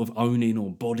he's sort of owning or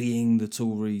bodying the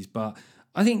Tories. But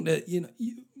I think that,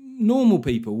 normal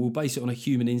people will base it on a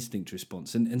human instinct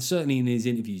response. And certainly in his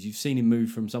interviews, you've seen him move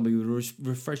from somebody with a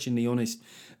refreshingly honest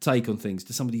take on things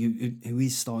to somebody who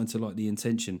is starting to like the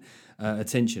attention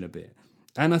a bit.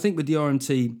 And I think with the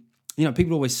RMT,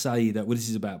 people always say that, this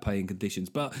is about pay and conditions.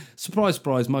 But surprise,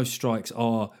 surprise, most strikes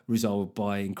are resolved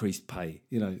by increased pay.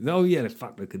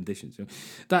 Fuck the conditions.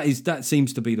 That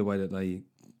seems to be the way that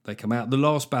they come out. The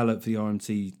last ballot for the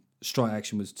RMT strike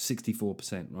action was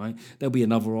 64%, right? There'll be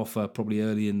another offer probably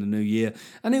early in the new year.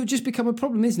 And it will just become a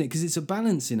problem, isn't it? Because it's a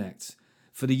balancing act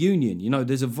for the union.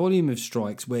 There's a volume of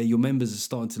strikes where your members are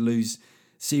starting to lose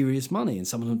serious money, and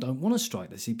some of them don't want to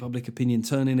strike. They see public opinion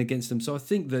turning against them. So I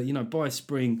think that, by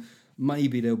spring,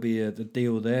 maybe there'll be a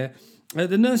deal there.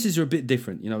 The nurses are a bit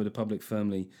different, with the public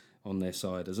firmly on their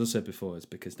side. As I said before, it's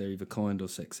because they're either kind or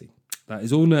sexy. That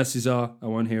is all nurses are. I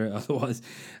won't hear it otherwise.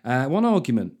 One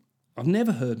argument I've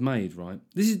never heard made, right?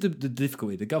 This is the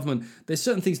difficulty. The government, there's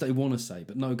certain things they want to say,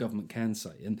 but no government can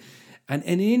say. And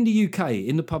in the UK,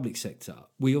 in the public sector,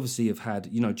 we obviously have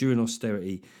had, during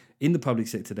austerity, in the public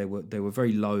sector, there were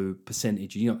very low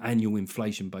percentage, annual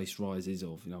inflation-based rises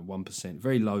of 1%,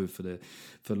 very low for the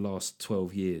last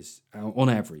 12 years on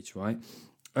average, right?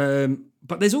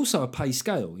 But there's also a pay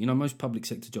scale. Most public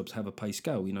sector jobs have a pay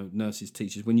scale. Nurses,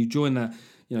 teachers. When you join that,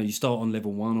 you start on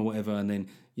level 1 or whatever, and then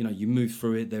you move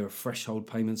through it. There are threshold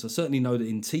payments. I certainly know that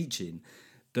in teaching,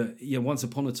 that once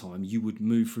upon a time you would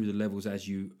move through the levels as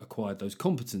you acquired those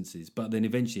competencies, but then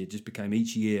eventually it just became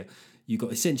each year you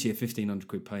got essentially a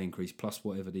 £1,500 pay increase plus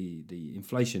whatever the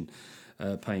inflation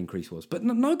pay increase was. But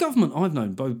no government I've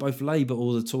known, both Labour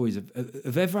or the Tories,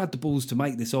 have ever had the balls to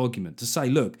make this argument, to say,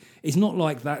 look, it's not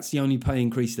like that's the only pay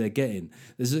increase they're getting.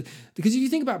 Because if you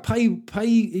think about pay,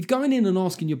 if going in and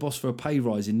asking your boss for a pay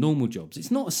rise in normal jobs,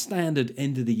 it's not a standard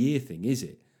end of the year thing, is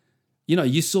it?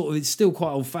 It's still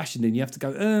quite old fashioned, and you have to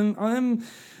go, I am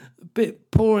a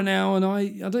bit poorer now, and I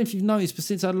don't know if you've noticed, but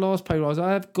since I had the last pay rise,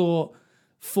 I have got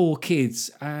 4 kids,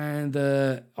 and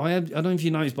I don't know if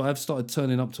you noticed, but I've started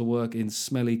turning up to work in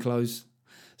smelly clothes,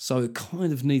 so it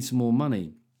kind of needs some more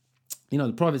money.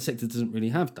 The private sector doesn't really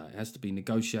have that. It has to be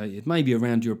negotiated. Maybe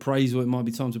around your appraisal, it might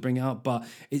be time to bring it up, but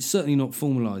it's certainly not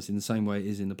formalised in the same way it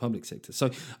is in the public sector. So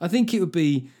I think it would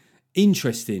be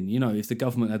interesting, if the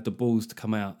government had the balls to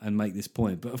come out and make this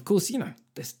point. But of course,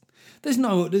 there's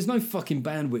no fucking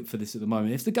bandwidth for this at the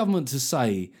moment. If the government to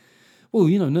say, well,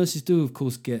 nurses do, of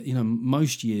course, get,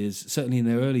 most years, certainly in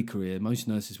their early career, most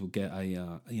nurses will get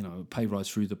a pay rise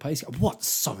through the pay scale. What?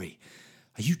 Sorry.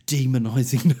 Are you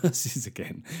demonising nurses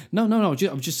again? No. I'm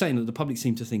just saying that the public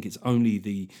seem to think it's only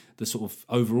the sort of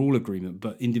overall agreement,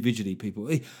 but individually people...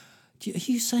 Are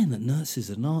you saying that nurses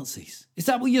are Nazis? Is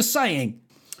that what you're saying?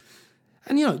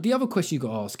 And, the other question you've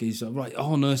got to ask is, right,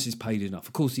 are nurses paid enough?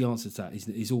 Of course, the answer to that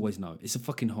is always no. It's a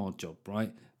fucking hard job,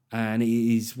 right? And it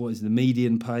is, what is the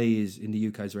median pay is in the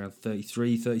UK is around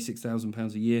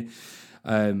 £36,000 a year.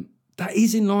 That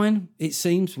is in line, it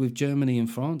seems, with Germany and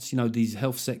France. These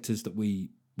health sectors that we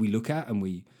look at and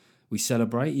we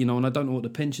celebrate. And I don't know what the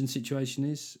pension situation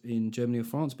is in Germany or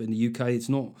France, but in the UK it's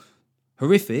not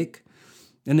horrific.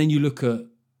 And then you look at,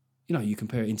 you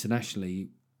compare it internationally,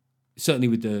 certainly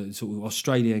with the sort of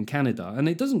Australia and Canada, and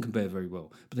it doesn't compare very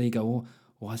well. But then you go, well,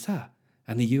 why is that?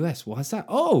 And the US, why is that?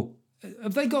 Oh,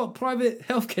 have they got private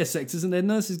healthcare sectors and their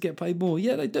nurses get paid more?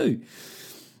 Yeah, they do.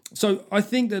 So I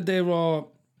think that there are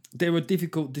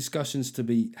difficult discussions to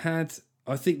be had.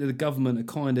 I think that the government are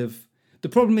kind of... The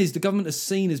problem is the government is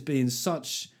seen as being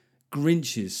such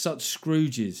Grinches, such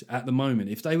Scrooges at the moment.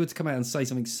 If they were to come out and say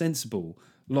something sensible,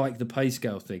 like the pay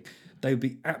scale thing, they would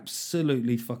be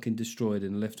absolutely fucking destroyed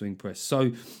in the left-wing press.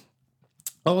 So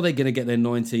are they going to get their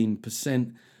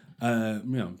 19%?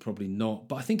 Probably not.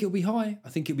 But I think it'll be high. I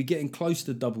think it'll be getting close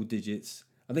to double digits.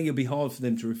 I think it'll be hard for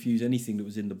them to refuse anything that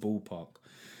was in the ballpark.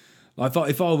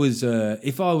 If I was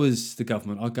the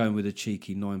government, I'd go in with a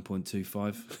cheeky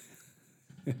 9.25.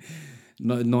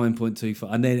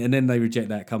 9.25, and then they reject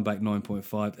that, come back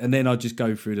 9.5, and then I'd just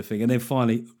go through the thing, and then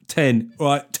finally 10.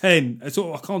 Right, 10. That's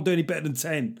all. I can't do any better than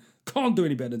 10. Can't do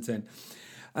any better than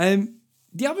 10.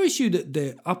 The other issue that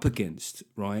they're up against,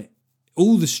 right,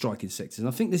 all the striking sectors, and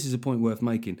I think this is a point worth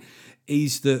making,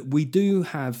 is that we do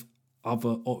have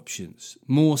other options,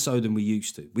 more so than we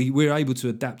used to. We're able to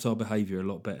adapt our behaviour a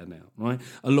lot better now, right?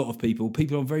 A lot of people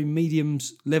on very medium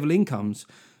level incomes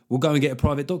will go and get a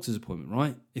private doctor's appointment,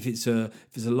 right? If it's a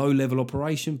low level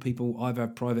operation, people either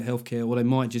have private healthcare or they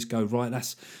might just go, right,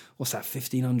 what's that,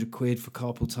 1,500 quid for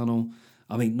carpal tunnel?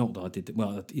 I mean, not that I did it.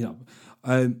 Well,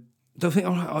 don't think,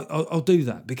 all right, I'll do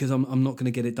that because I'm not going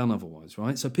to get it done otherwise,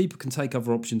 right? So people can take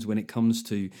other options when it comes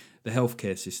to the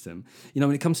healthcare system.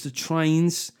 When it comes to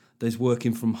trains, there's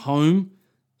working from home.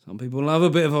 Some people love a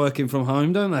bit of working from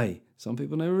home, don't they? Some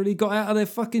people never really got out of their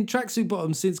fucking tracksuit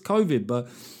bottoms since COVID.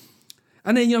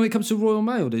 And then, when it comes to Royal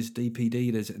Mail, there's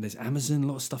DPD, there's Amazon, a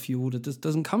lot of stuff you order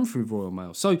doesn't come through Royal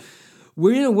Mail. So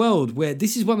we're in a world where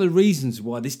this is one of the reasons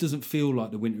why this doesn't feel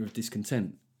like the winter of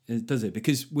discontent, does it?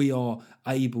 Because we are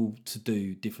able to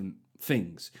do different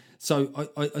things. So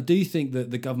I do think that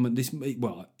the government,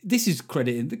 this is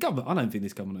crediting the government. I don't think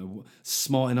this government are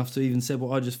smart enough to even say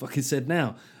what I just fucking said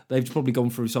now. They've probably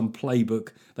gone through some playbook.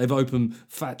 They've opened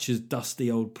Thatcher's dusty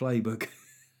old playbook.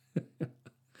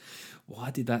 Why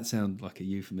did that sound like a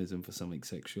euphemism for something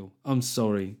sexual? I'm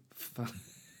sorry.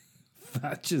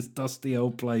 Thatcher's dusty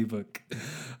old playbook.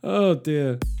 Oh,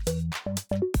 dear.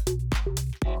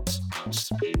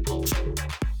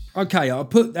 Okay, I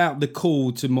put out the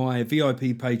call to my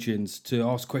VIP patrons to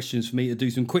ask questions for me to do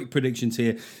some quick predictions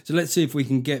here. So let's see if we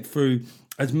can get through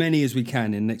as many as we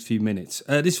can in the next few minutes.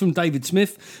 This is from David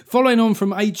Smith. Following on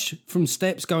from H from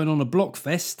Steps going on a block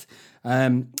fest.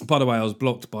 By the way, I was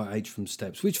blocked by H from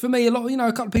Steps, which for me, a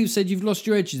couple of people said you've lost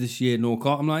your edges this year,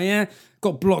 Norcott. I'm like, yeah,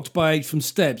 got blocked by H from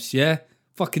Steps, yeah?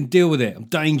 Fucking deal with it. I'm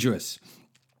dangerous.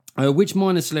 Which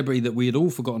minor celebrity that we had all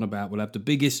forgotten about will have the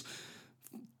biggest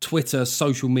Twitter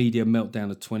social media meltdown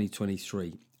of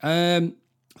 2023? I think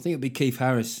it'll be Keith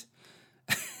Harris.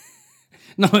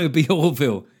 No, it'll be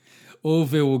Orville.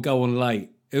 Orville will go on late.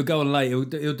 He'll go on late. He'll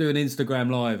do an Instagram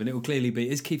live, and it will clearly be,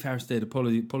 is Keith Harris dead?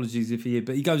 Apologies if he is.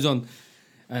 But he goes on,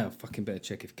 I fucking better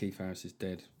check if Keith Harris is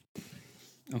dead.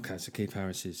 Okay, so Keith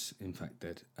Harris is in fact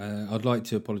dead. I'd like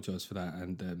to apologise for that,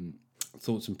 and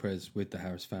thoughts and prayers with the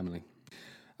Harris family.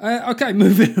 Okay,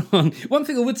 moving on. One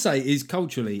thing I would say is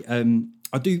culturally,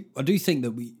 I do think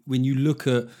that when you look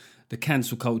at the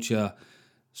cancel culture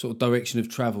sort of direction of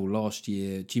travel last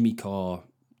year, Jimmy Carr,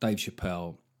 Dave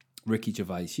Chappelle, Ricky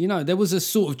Gervais, there was a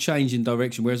sort of change in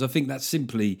direction, whereas I think that's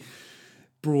simply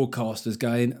broadcasters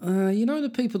going, the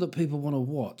people that people want to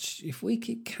watch, if we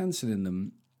keep cancelling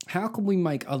them, how can we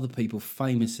make other people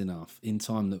famous enough in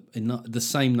time that the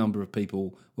same number of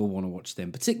people will want to watch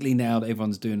them, particularly now that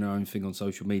everyone's doing their own thing on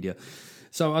social media.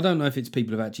 So I don't know if it's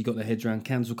people who've actually got their heads around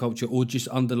cancel culture or just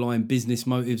underlying business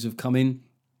motives have come in,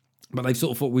 but they've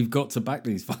sort of thought we've got to back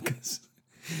these fuckers.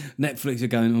 Netflix are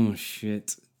going, oh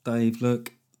shit, Dave,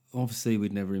 look, obviously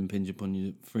we'd never impinge upon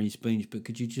your free speech, but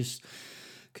could you just,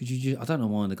 I don't know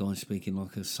why the guy's speaking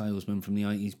like a salesman from the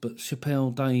 80s, but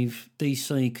Chappelle, Dave,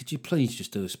 DC, could you please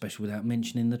just do a special without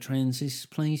mentioning the transes,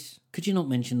 please? Could you not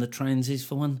mention the transes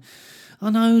for one? I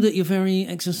know that you're very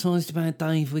exercised about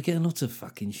Dave. We get a lot of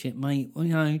fucking shit, mate. You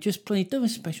know, just please do a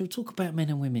special. Talk about men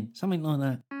and women. Something like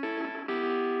that.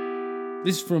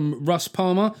 This is from Russ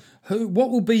Palmer.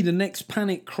 What will be the next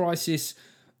panic crisis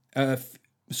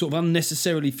sort of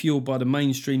unnecessarily fueled by the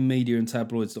mainstream media and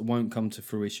tabloids that won't come to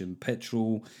fruition?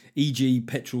 Petrol, e.g.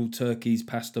 petrol, turkeys,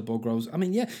 pasta, bog rolls. I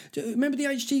mean, yeah. Do you remember the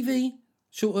HTV?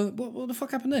 What the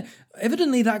fuck happened there?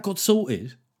 Evidently that got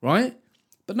sorted, right?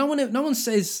 But no one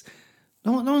says...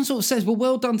 No one sort of says,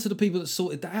 well done to the people that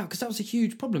sorted that out, because that was a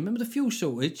huge problem. Remember the fuel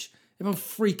shortage? Everyone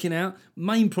freaking out.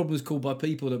 Main problem was caused by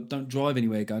people that don't drive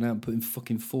anywhere, going out and putting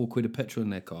fucking £4 of petrol in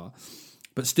their car,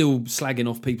 but still slagging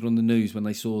off people on the news when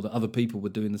they saw that other people were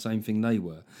doing the same thing they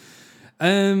were.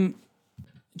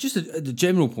 Just a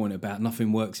general point about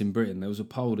nothing works in Britain. There was a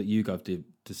poll that YouGov did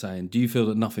to saying, do you feel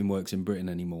that nothing works in Britain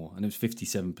anymore? And it was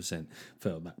 57%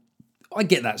 felt that. I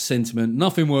get that sentiment.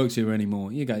 Nothing works here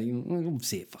anymore. You go,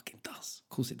 obviously it fucking does.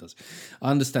 Of course it does.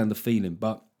 I understand the feeling,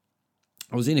 but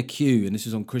I was in a queue, and this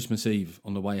was on Christmas Eve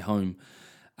on the way home,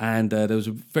 and there was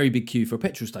a very big queue for a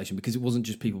petrol station, because it wasn't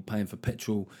just people paying for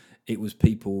petrol, it was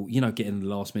people, getting the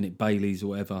last minute Baileys or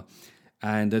whatever.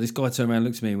 And this guy turned around,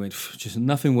 looked at me and went, just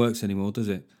nothing works anymore, does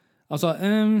it? I was like,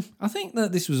 I think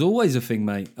that this was always a thing,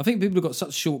 mate. I think people have got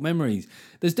such short memories.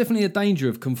 There's definitely a danger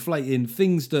of conflating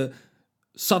things that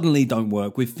suddenly don't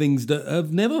work with things that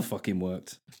have never fucking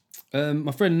worked.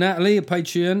 My friend Natalie, a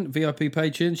Patreon, VIP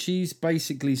Patreon, she's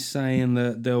basically saying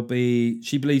that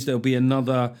she believes there'll be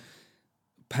another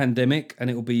pandemic, and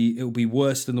it'll be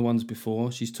worse than the ones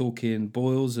before. She's talking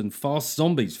boils and fast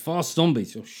zombies.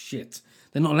 Oh shit.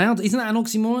 They're not allowed. Isn't that an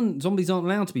oxymoron? Zombies aren't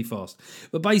allowed to be fast.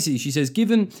 But basically, she says,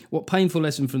 given what painful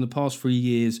lesson from the past 3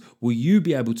 years will you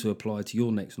be able to apply to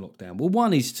your next lockdown? Well,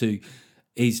 one is to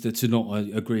not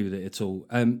agree with it at all.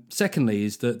 Secondly,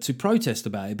 is that to protest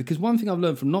about it, because one thing I've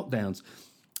learned from knockdowns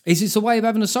is it's a way of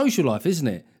having a social life, isn't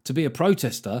it? To be a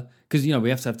protester, because we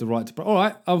have to have the right to. All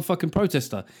right, I'm a fucking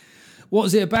protester. What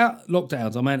is it about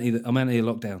lockdowns? I'm anti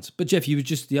lockdowns. But Jeff, you were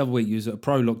just the other week, you was at a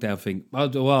pro lockdown thing. Oh,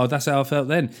 well, that's how I felt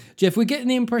then. Jeff, we're getting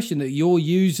the impression that you're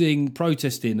using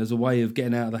protesting as a way of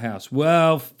getting out of the house.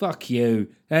 Well, fuck you.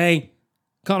 Hey,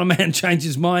 can't a man change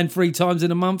his mind 3 times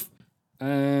in a month?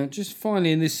 Just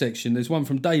finally in this section, there's one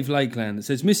from Dave Lakeland that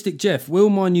says, Mystic Jeff, will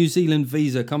my New Zealand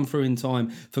visa come through in time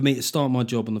for me to start my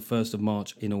job on the 1st of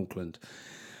March in Auckland?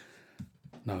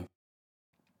 No.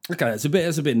 Okay, that's a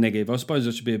bit negative. I suppose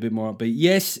I should be a bit more upbeat.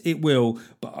 Yes, it will,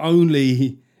 but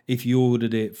only if you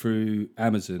ordered it through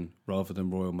Amazon rather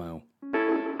than Royal Mail.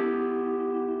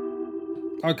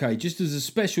 Okay, just as a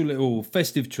special little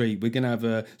festive treat, we're going to have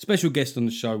a special guest on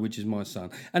the show, which is my son.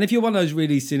 And if you're one of those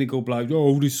really cynical blokes,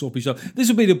 all this soppy stuff, this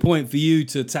will be the point for you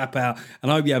to tap out,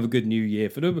 and I hope you have a good new year.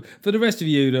 For the rest of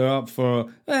you that are up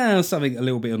for something a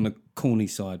little bit on the corny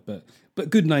side, but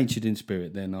good-natured in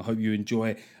spirit, then I hope you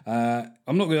enjoy.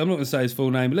 I'm not going to say his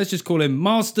full name, but let's just call him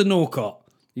Master Norcott.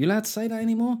 Are you allowed to say that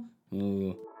anymore?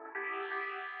 Oh.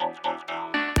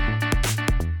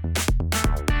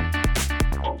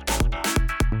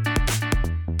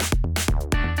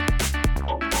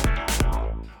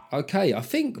 Okay, I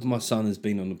think my son has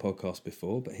been on the podcast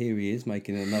before, but here he is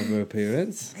making another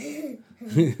appearance.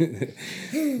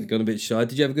 Gone a bit shy.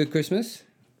 Did you have a good Christmas?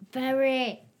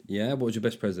 Very. Yeah, what was your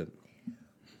best present?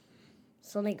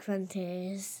 Sonic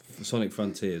Frontiers. Sonic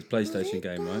Frontiers, PlayStation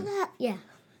game, right? Yeah.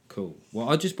 Cool. Well,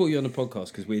 I just brought you on the podcast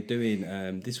because we're doing,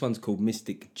 this one's called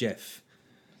Mystic Jeff.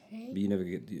 Okay. But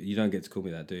you don't get to call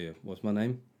me that, do you? What's my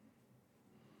name?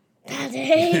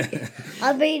 Daddy.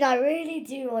 I mean, I really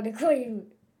do want to call you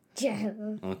Jeff.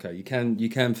 Okay, you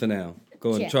can for now.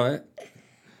 Go on, Jeff. Try it.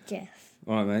 Jeff.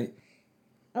 All right, mate.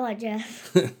 All right,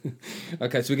 Jeff.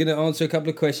 Okay, so we're going to answer a couple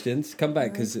of questions. Come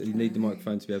back because you need the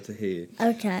microphone to be able to hear you.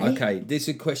 Okay. Okay, this is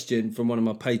a question from one of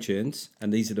my Patreons,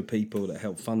 and these are the people that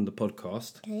help fund the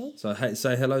podcast. Okay. So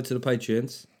say hello to the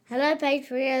Patreons. Hello,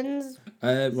 Patreons.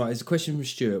 Right, it's a question from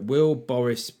Stuart. Will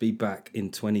Boris be back in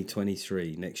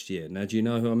 2023 next year? Now, do you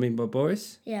know who I mean by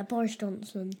Boris? Yeah, Boris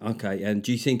Johnson. Okay, and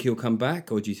do you think he'll come back,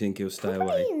 or do you think he'll stay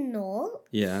away? Probably not.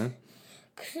 Yeah.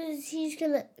 because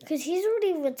he's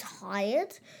already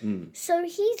retired, so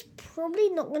he's probably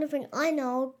not gonna think I know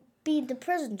I'll be the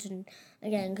president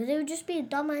again, because it would just be a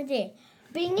dumb idea.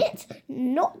 Being it,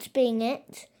 not being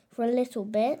it for a little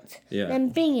bit, then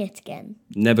being it again.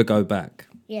 Never go back.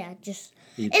 Yeah, just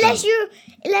unless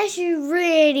you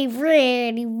really,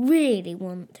 really, really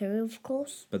want to, of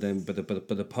course. But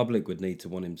the public would need to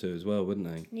want him to as well, wouldn't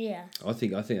they? Yeah. I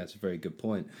think that's a very good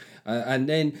point. And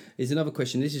then there's another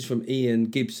question. This is from Ian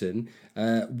Gibson.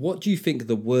 What do you think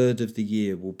the word of the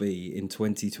year will be in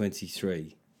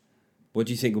 2023? What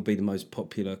do you think will be the most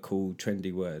popular, cool,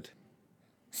 trendy word?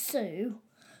 Sue.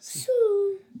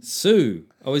 Sue.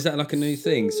 Oh, is that like a new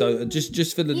thing? So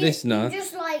just for the listener.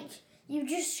 You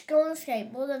just go on a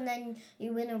skateboard and then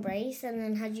you win a race, and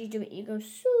then how do you do it? You go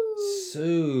Sue.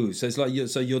 Sue. So it's like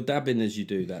you're dabbing as you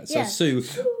do that. So Yeah. Sue.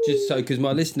 Just so because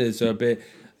my listeners are a bit,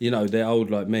 they're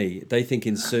old like me. They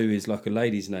thinking Sue is like a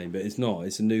lady's name, but it's not.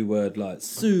 It's a new word like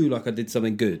Sue, like I did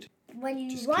something good. When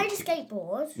you ride a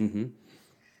skateboard,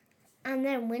 and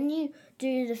then when you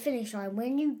do the finish line,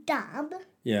 when you dab,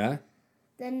 Yeah.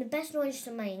 then the best noise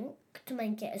to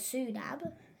make it a Sue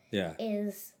dab Yeah.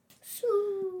 is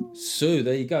Sue. So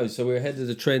there you go. So we're ahead of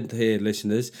the trend here,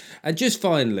 listeners. And just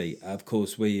finally, of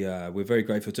course, we're very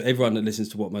grateful to everyone that listens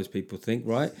to What Most People Think,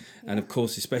 right? And of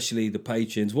course, especially the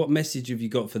patrons. What message have you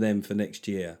got for them for next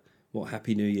year? What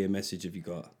Happy New Year message have you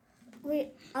got?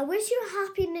 I wish you a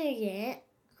Happy New Year.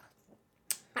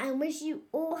 I wish you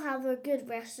all have a good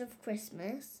rest of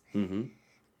Christmas. Mm-hmm.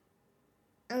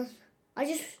 And I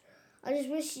just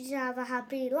wish you to have a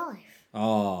happy life.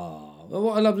 Ah, well,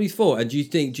 what a lovely thought. And do you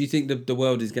think the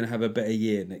world is going to have a better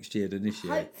year next year than this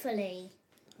year? Hopefully.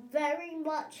 Very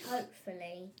much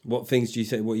hopefully. What things do you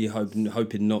think, what are you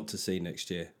hoping not to see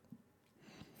next year?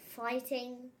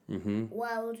 Fighting.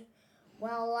 Well,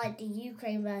 like the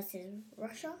Ukraine versus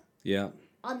Russia. Yeah.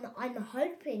 I'm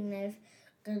hoping they're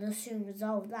going to soon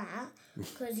resolve that.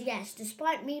 Because, yes,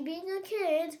 despite me being a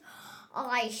kid,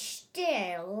 I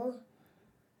still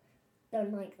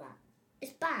don't like that.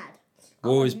 It's bad.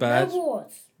 War is bad. No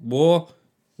wars. War?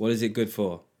 What is it good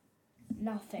for?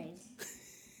 Nothing.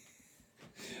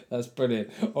 That's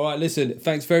brilliant. All right, listen,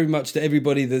 thanks very much to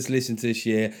everybody that's listened to this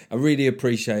year. I really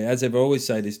appreciate it. As ever, I always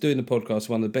say this, doing the podcast is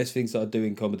one of the best things that I do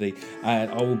in comedy.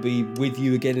 And I will be with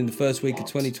you again in the first week of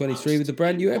 2023 with a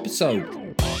brand new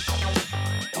episode.